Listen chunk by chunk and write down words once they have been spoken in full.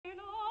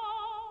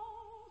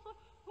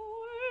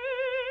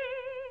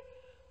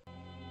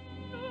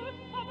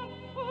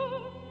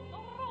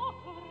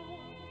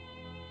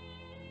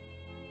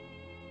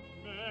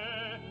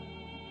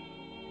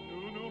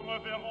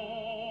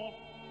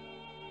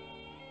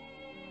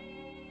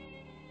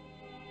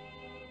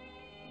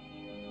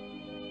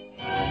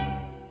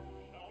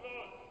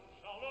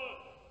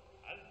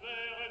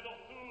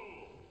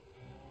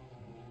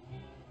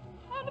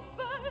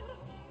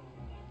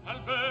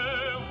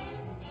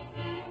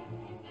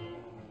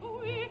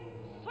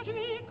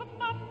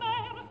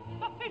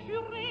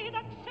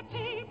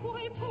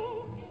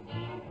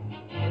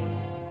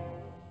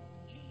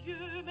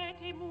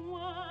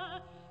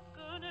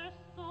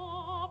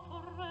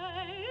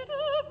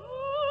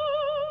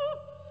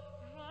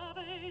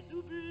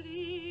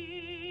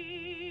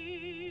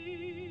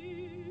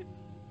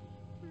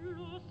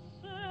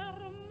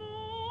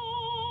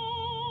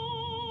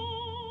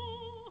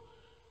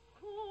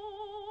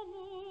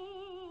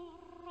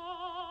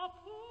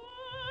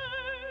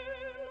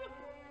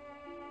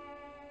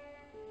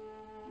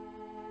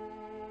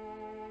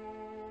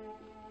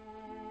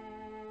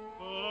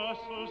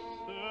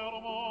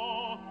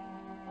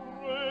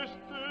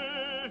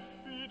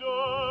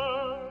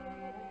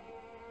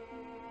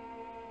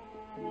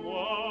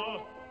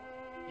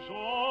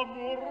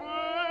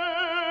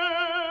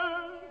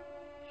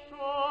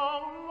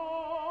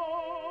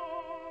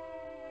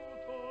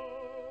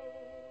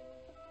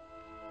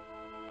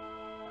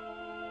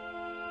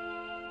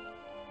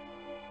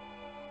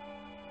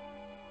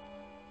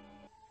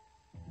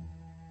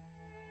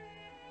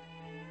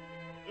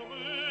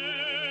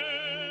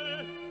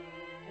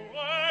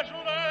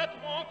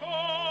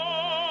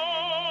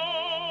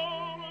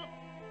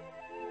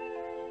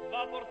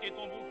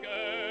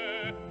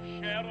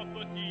chère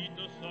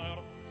petite sœur,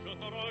 je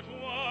te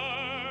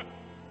rejoins.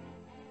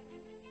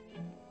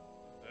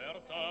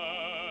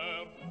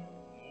 Werther,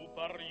 nous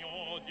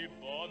parlions du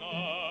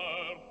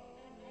bonheur.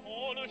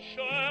 On le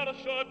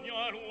cherche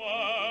bien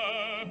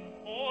loin,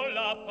 on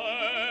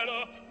l'appelle,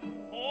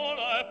 on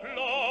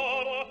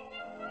l'implore.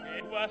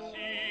 Et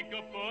voici que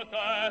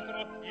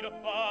peut-être il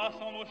passe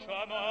en nos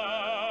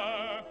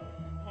chemins.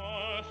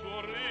 Un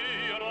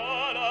sourire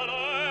à la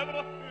lèvre,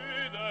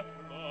 une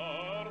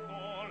fleur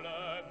dans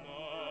les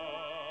mains.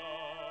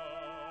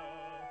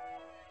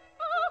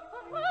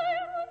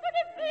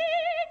 Venez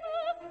vite,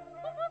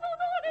 revenons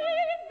dans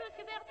l'île,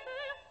 monsieur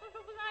Werther, je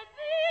vous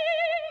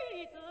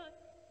invite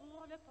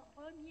pour le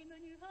premier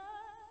menuet.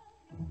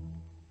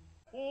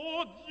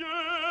 Oh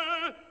Dieu,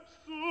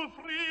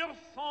 souffrir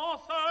sans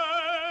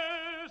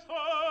cesse,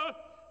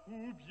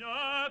 ou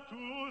bien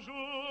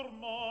toujours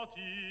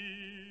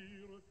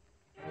mentir.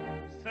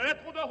 C'est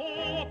trop de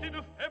honte et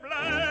de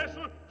faiblesse,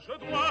 je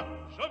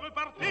veux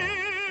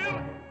partir.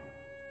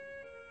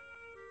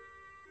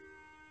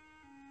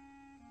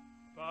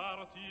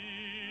 Partir,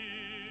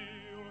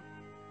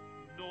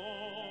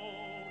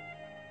 non,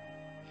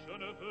 je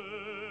ne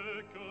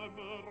veux que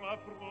me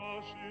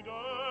rapprocher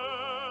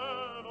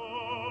d'elle.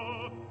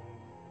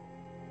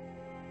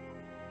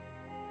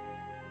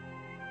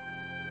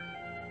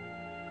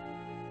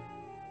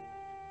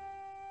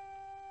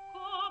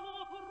 Comme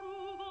on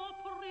prouve en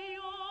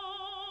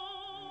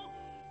priant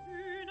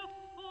une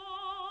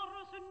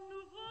force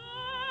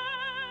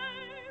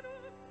nouvelle,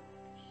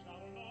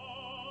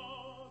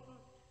 Charlotte,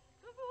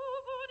 vous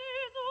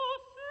venez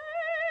aussi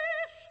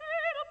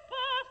chez le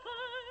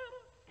pasteur.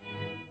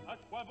 à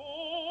quoi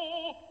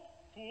bon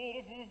pour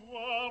vous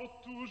voir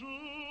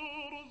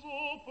toujours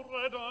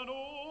auprès d'un autre?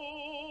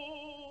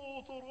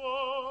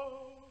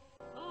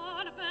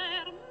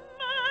 Albert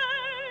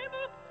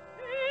m'aime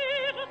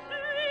et je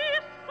suis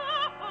sa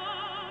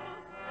femme.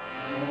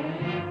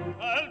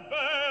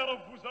 Albert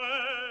vous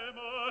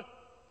aime,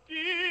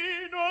 qui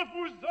ne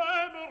vous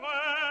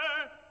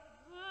aimerait?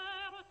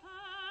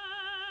 Werther,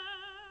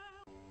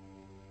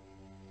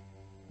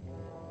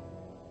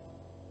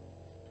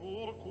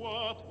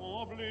 Pourquoi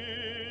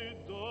trembler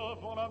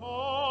devant la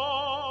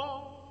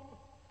mort,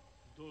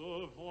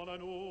 devant la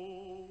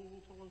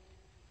nôtre?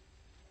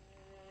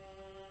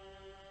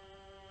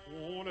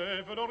 On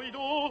lève le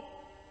rideau,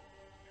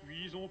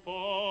 puis on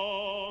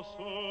passe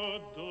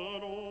de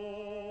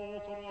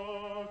l'autre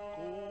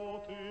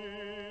côté.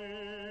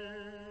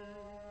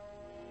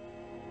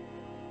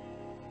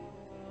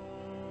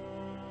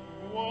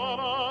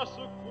 Voilà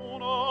ce qu'on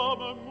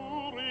nomme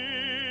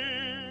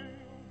mourir.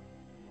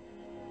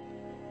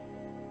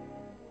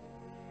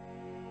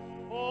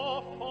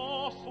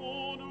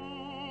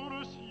 Offensons-nous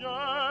le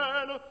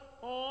ciel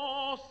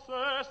en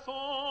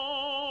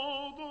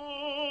cessant de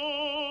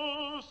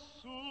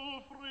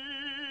souffrir.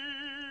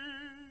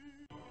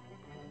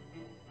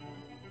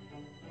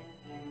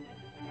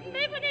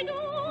 mais venez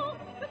donc,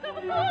 que vous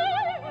voulez,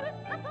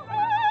 la parole.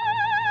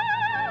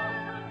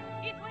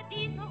 Et soit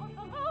dit en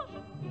revanche,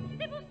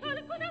 c'est vous seul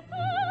qu'on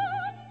attend.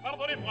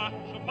 Pardonnez-moi,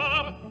 je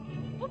pars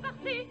Vous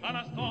partez à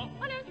l'instant.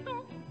 à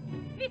l'instant,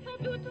 et sans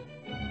doute,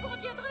 vous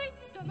reviendrez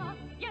demain,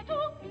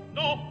 bientôt.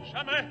 Non,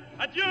 jamais.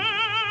 Adieu.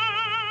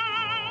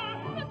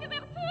 Monsieur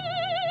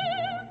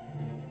Werther,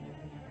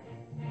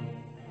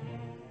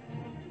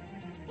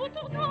 au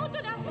tournant de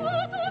la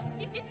route,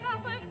 il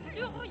disparut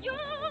furieux.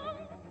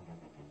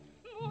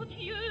 Mon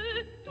Dieu,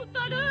 tout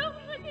à l'heure,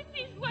 j'étais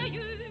si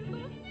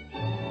joyeuse.